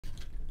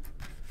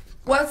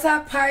What's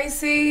up,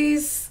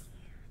 Pisces?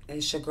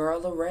 It's your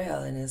girl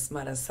Laurel and it's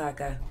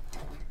Madasaka.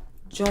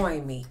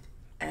 Join me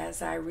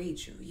as I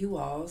read you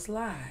all's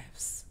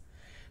lives.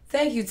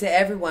 Thank you to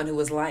everyone who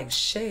has liked,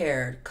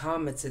 shared,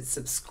 commented,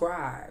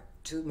 subscribed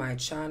to my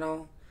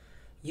channel.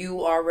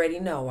 You already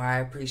know I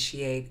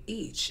appreciate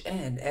each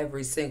and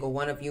every single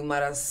one of you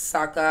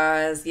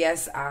Madasakas.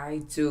 Yes,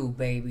 I do,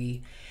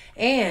 baby.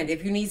 And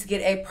if you need to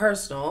get a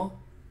personal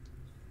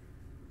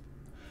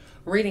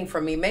reading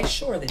from me, make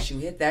sure that you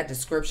hit that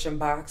description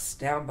box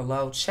down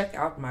below. Check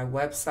out my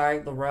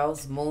website,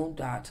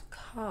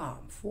 laurelsmoon.com,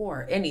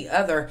 for any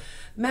other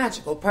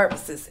magical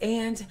purposes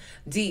and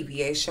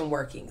deviation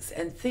workings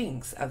and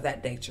things of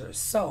that nature.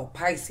 So,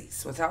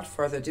 Pisces, without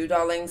further ado,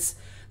 darlings,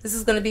 this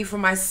is going to be for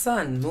my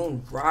sun,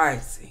 moon,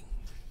 rising,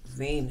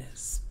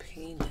 Venus,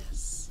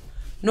 penis,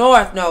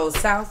 north node,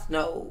 south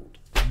node,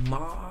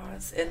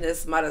 Mars, in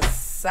this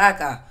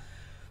Madasaka,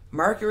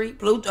 Mercury,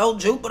 Pluto,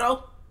 Jupiter.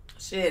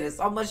 Shit, there's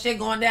so much shit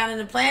going down in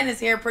the planets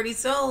here pretty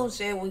soon.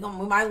 Shit, we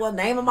might as well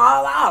name them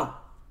all out.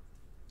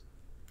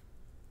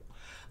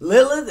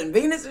 Lilith and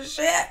Venus and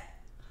shit.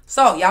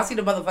 So, y'all see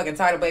the motherfucking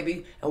title,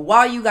 baby. And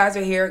while you guys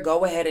are here,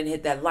 go ahead and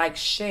hit that like,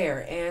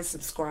 share, and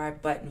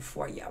subscribe button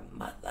for your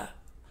mother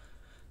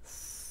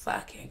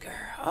fucking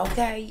girl.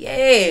 Okay,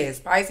 yes.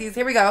 Pisces,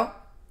 here we go.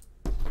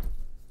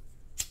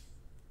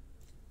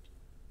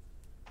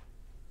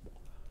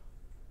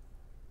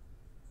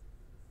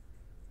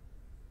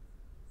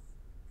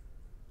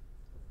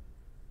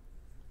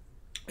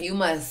 You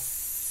must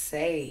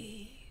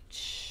sage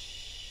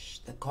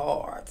the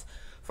cards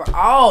for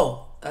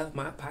all of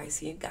my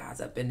Piscean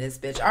guys up in this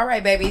bitch. All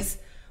right, babies.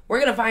 We're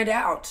going to find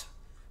out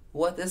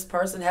what this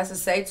person has to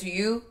say to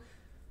you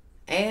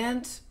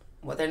and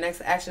what their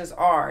next actions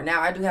are.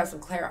 Now, I do have some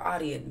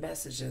clairaudient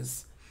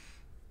messages,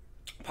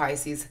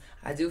 Pisces.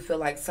 I do feel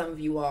like some of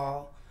you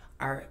all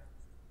are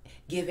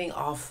giving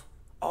off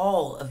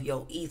all of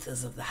your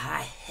ethers of the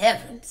high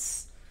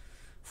heavens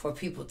for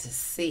people to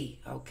see,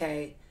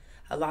 okay?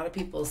 A lot of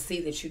people see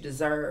that you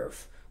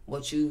deserve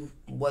what you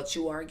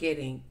are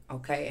getting,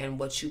 okay, and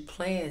what you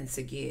plan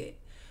to get.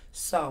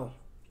 So,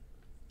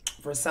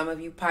 for some of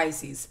you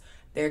Pisces,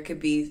 there could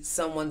be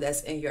someone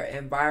that's in your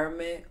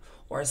environment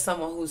or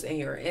someone who's in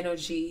your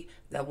energy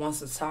that wants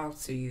to talk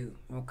to you,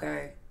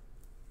 okay?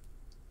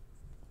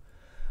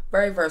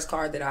 Very first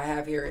card that I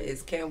have here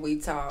is Can We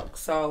Talk?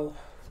 So,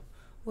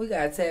 we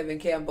got Tevin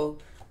Campbell,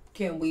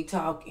 Can We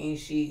Talk? And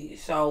she,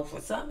 so for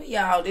some of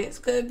y'all, this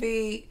could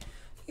be,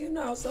 you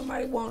know,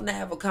 somebody wanting to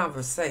have a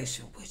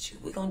conversation with you.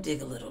 We're going to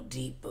dig a little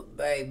deeper,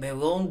 baby. We're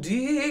going to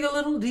dig a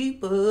little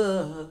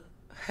deeper.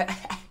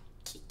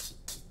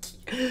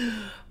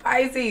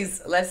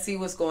 Pisces, let's see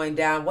what's going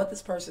down, what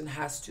this person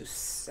has to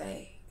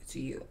say to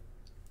you.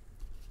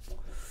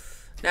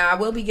 Now, I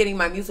will be getting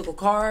my musical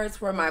cards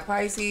for my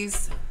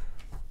Pisces.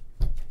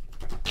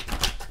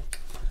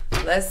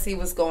 Let's see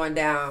what's going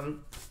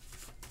down.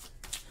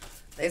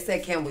 They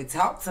said, can we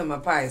talk to my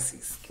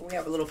Pisces? Can we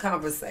have a little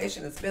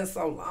conversation? It's been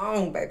so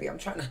long, baby. I'm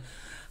trying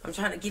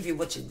to give you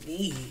what you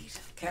need,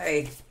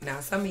 okay?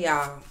 Now, some of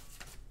y'all,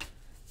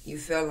 you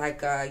feel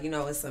like, you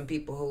know, it's some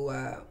people who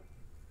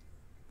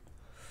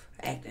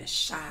acting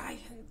shy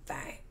and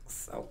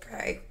things,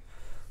 okay?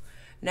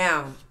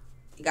 Now,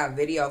 you got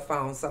video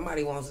phones.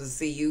 Somebody wants to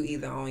see you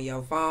either on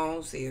your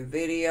phone, see a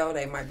video.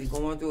 They might be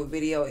going through a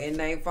video in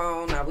their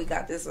phone. Now, we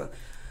got this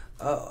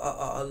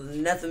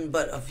nothing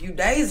but a few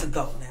days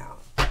ago now.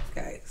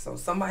 Okay, so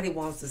somebody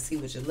wants to see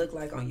what you look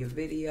like on your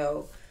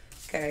video.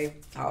 Okay,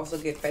 I also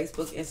get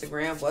Facebook,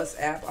 Instagram,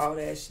 WhatsApp, all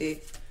that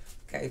shit.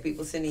 Okay,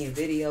 people sending you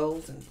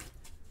videos, and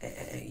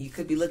you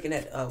could be looking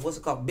at what's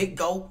it called, Big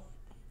Go.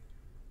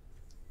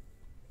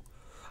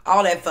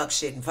 All that fuck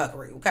shit and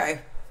fuckery.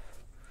 Okay,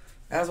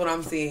 that's what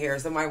I'm seeing here.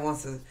 Somebody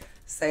wants to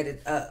say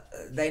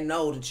that they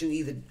know that you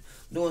either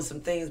doing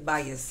some things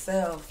by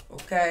yourself.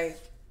 Okay.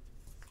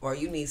 Or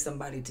you need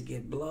somebody to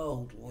get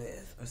blowed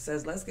with. Or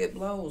says, let's get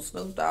blowed.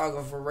 Snoop Dogg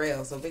or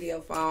Pharrell. So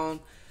video phone.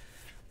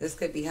 This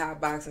could be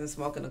hotboxing,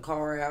 smoking the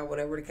car out,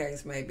 whatever the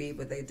case may be.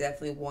 But they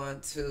definitely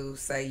want to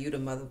say you the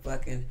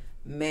motherfucking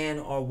man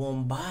or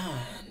woman.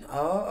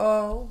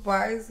 Uh-oh,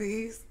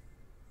 Pisces.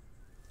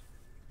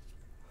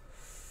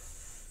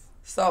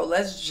 So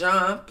let's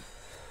jump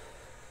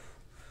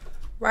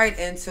right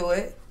into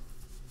it.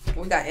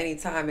 We got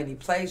anytime, any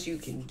place you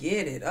can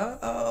get it.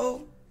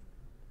 Uh-oh.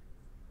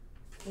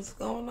 What's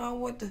going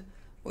on with the...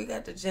 We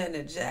got the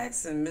Janet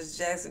Jackson. Miss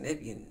Jackson,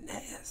 if you're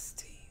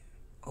nasty.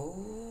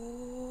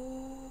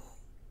 Oh.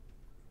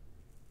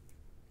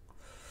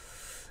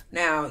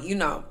 Now, you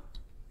know,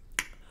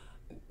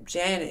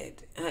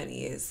 Janet,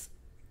 honey, is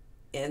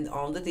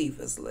on the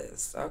divas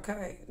list,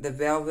 okay? The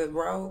velvet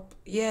rope.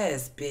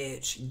 Yes,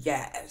 bitch.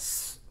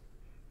 Yes.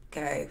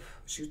 Okay?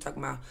 She was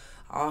talking about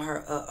all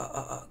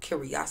her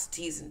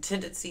curiosities and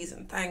tendencies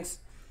and things.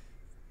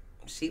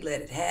 She let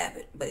it have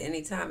it. But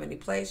anytime, any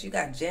place, you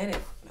got Janet.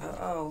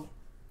 Uh-oh.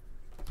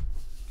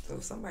 So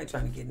somebody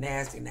trying to get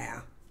nasty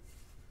now.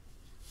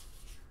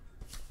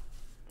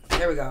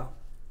 There we go.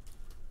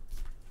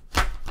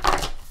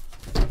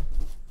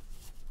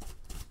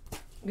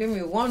 Give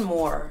me one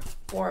more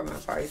for my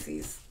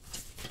Pisces.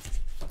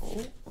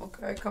 Oh,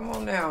 okay, come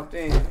on now,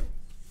 then.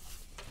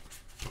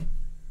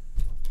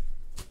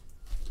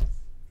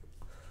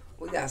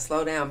 We got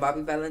Slow Down,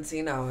 Bobby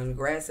Valentino, and the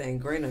grass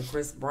ain't greener,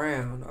 Chris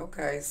Brown.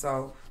 Okay,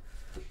 so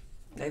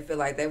they feel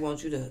like they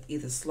want you to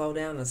either slow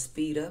down or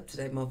speed up to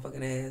that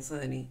motherfucking ass,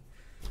 honey.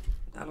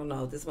 I don't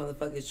know. This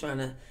motherfucker is trying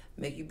to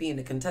make you be in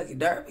the Kentucky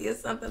Derby or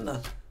something.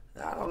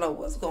 I don't know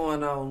what's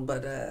going on,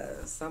 but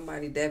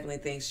somebody definitely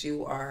thinks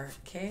you are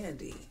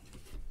candy.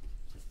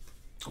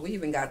 We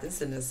even got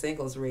this in the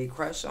singles read,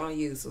 crush on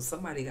you. So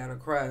somebody got a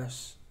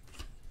crush.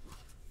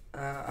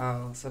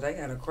 So they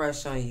got a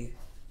crush on you,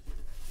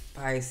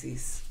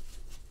 Pisces.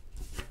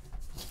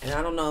 And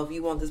I don't know if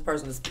you want this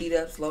person to speed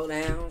up, slow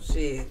down,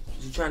 shit.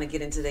 You trying to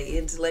get into their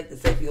intellect, the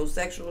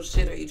sapiosexual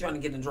shit, or you trying to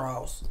get in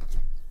draws?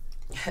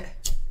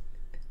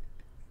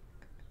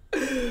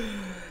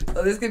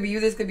 So this could be you,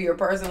 this could be your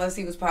person. Let's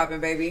see what's popping,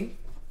 baby.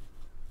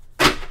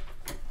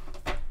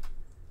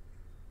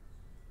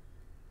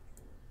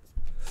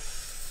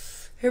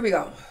 Here we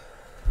go.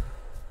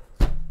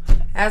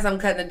 As I'm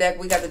cutting the deck,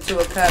 we got the Two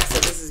of Cups.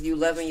 So this is you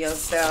loving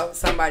yourself.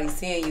 Somebody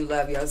seeing you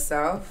love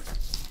yourself.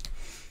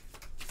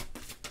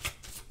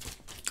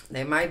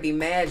 They might be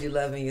mad you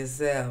loving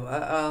yourself.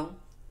 Uh-oh.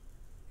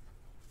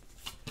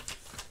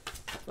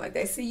 Like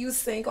they see you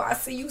single. I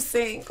see you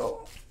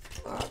single.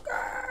 Oh,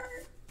 God.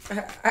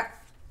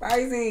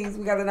 Pisces,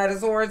 we got the Knight of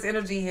Swords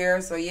energy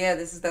here. So, yeah,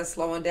 this is that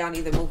slowing down,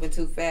 either moving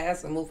too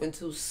fast or moving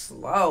too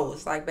slow.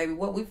 It's like, baby,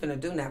 what we finna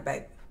do now,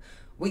 baby?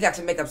 We got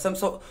to make up some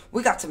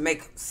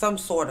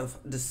sort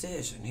of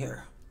decision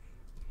here.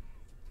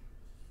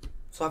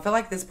 So I feel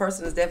like this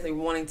person is definitely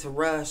wanting to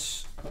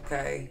rush,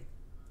 okay?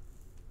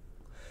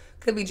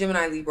 Could be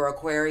Gemini, Libra,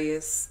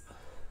 Aquarius.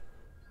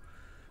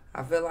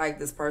 I feel like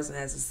this person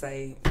has to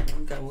say,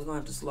 okay, we're going to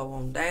have to slow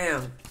on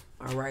down.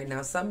 All right,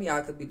 now some of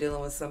y'all could be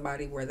dealing with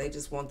somebody where they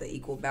just want the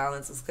equal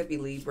balance. This could be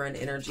Libra and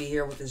energy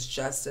here with this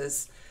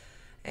Justice.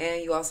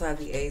 And you also have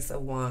the Ace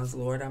of Wands,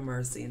 Lord have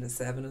mercy, and the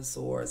Seven of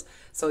Swords.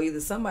 So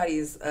either somebody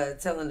is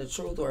telling the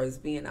truth or is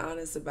being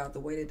honest about the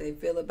way that they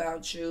feel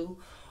about you,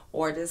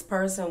 or this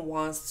person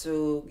wants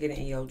to get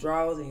in your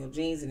drawers, in your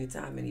jeans,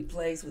 anytime, any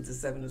place with the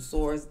Seven of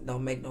Swords.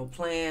 Don't make no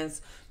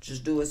plans.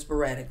 Just do it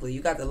sporadically.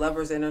 You got the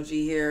Lover's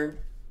energy here.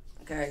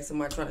 Okay,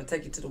 somebody trying to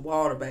take you to the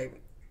water, baby.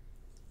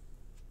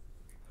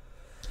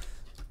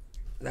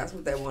 That's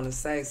what they want to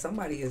say.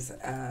 Somebody is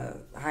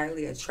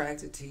highly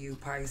attracted to you,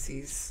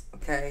 Pisces.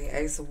 Okay,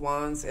 Ace of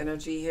Wands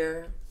energy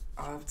here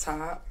off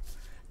top.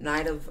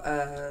 Knight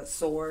of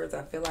Swords.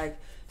 I feel like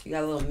you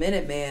got a little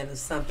minute man or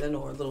something,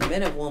 or a little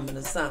minute woman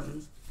or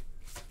something.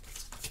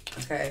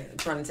 Okay, I'm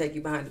trying to take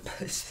you behind the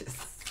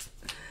bushes.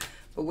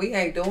 But we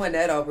ain't doing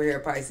that over here,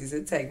 Pisces.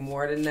 It take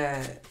more than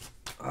that.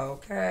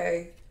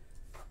 Okay.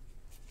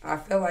 I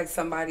feel like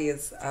somebody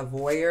is a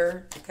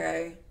voyeur,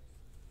 okay?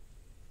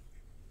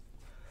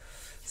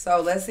 So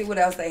let's see what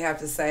else they have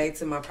to say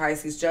to my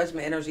Pisces.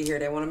 Judgment energy here.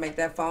 They want to make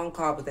that phone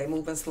call, but they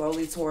moving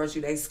slowly towards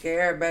you. They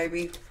scared,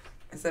 baby.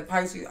 I said,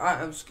 Pisces,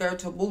 I am scared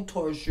to move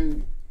towards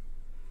you.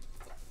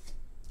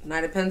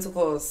 Knight of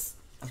Pentacles.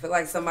 I feel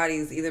like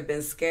somebody's either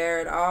been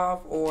scared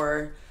off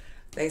or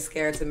they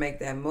scared to make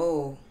that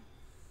move.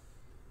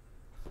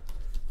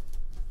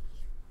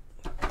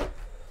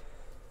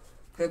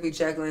 Could be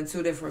juggling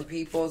two different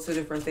people, two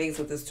different things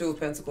with this Two of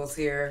Pentacles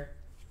here.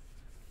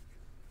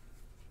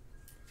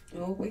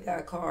 Oh, we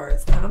got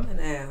cards coming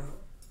out.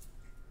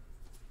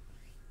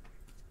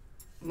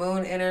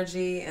 Moon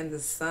energy and the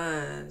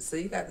sun. So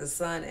you got the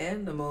sun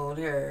and the moon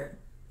here.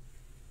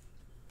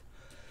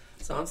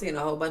 So I'm seeing a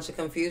whole bunch of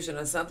confusion,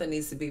 or something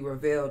needs to be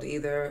revealed.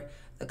 Either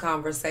the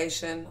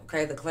conversation,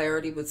 okay, the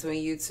clarity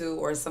between you two,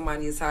 or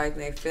somebody is hiding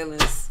their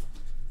feelings.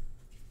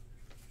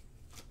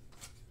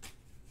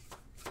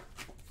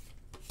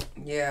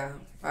 Yeah,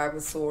 Five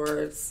of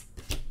Swords.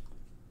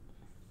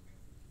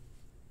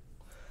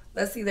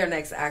 Let's see their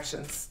next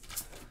actions.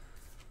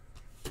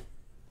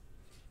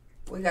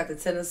 We got the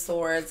Ten of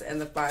Swords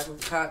and the Five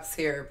of Cups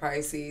here,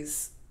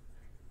 Pisces.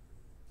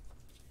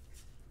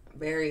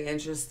 Very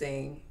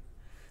interesting.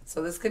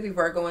 So this could be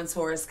Virgo and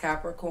Taurus,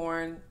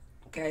 Capricorn.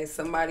 Okay,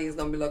 somebody is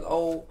going to be like,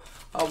 oh,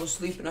 I was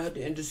sleeping, I had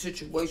to end the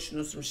situation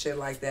or some shit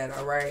like that,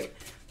 all right?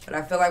 But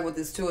I feel like with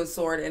this Two of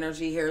Swords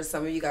energy here,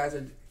 some of you guys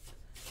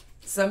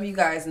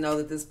know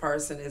that this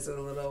person is a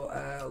little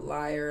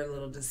liar, a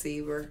little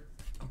deceiver,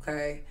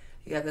 okay?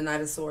 You have the Knight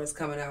of Swords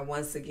coming out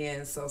once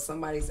again. So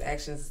somebody's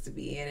actions is to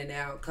be in and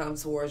out, come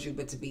towards you,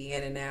 but to be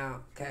in and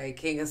out. Okay,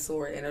 King of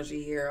Sword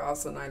energy here.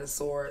 Also Knight of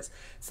Swords.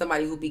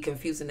 Somebody who be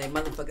confusing their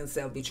motherfucking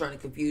self, be trying to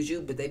confuse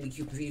you, but they be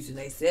confusing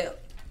themselves.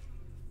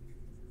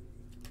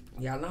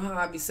 Y'all know how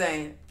I be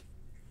saying.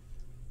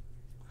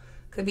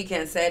 Could be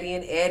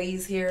Cancerian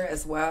Eddies here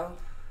as well.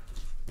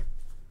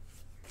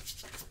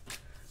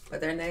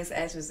 But their next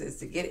actions is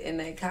to get in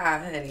their car,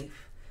 honey,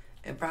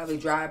 and probably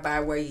drive by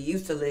where you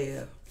used to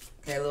live.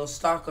 Okay, a little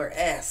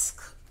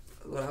stalker-esque.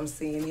 What I'm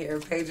seeing here.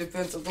 Page of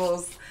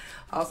Pentacles.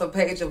 Also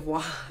Page of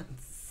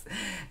Wands.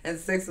 and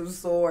Six of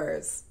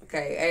Swords.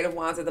 Okay, Eight of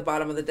Wands at the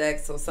bottom of the deck.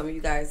 So some of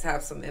you guys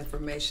have some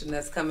information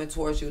that's coming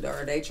towards you,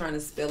 or they trying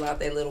to spill out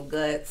their little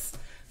guts.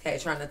 Okay,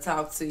 trying to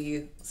talk to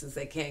you since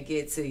they can't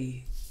get to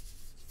you.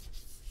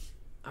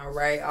 All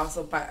right.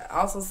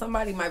 Also,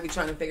 somebody might be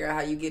trying to figure out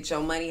how you get your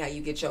money, how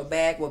you get your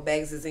bag, what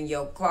bags is in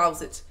your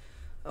closet,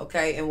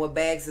 okay, and what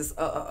bags is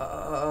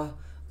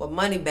what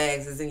money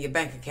bags is in your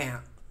bank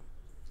account.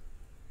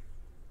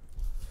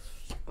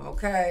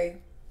 Okay.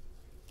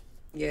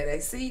 Yeah, they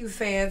see you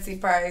fancy,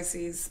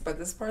 Pisces, but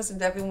this person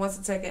definitely wants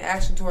to take an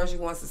action towards you,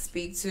 wants to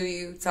speak to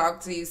you, talk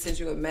to you, send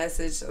you a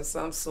message of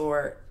some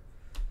sort.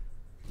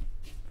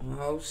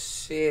 Oh,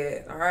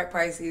 shit. All right,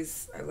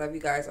 Pisces. I love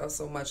you guys all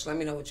so much. Let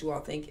me know what you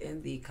all think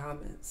in the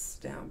comments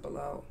down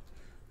below.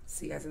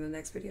 See you guys in the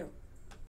next video.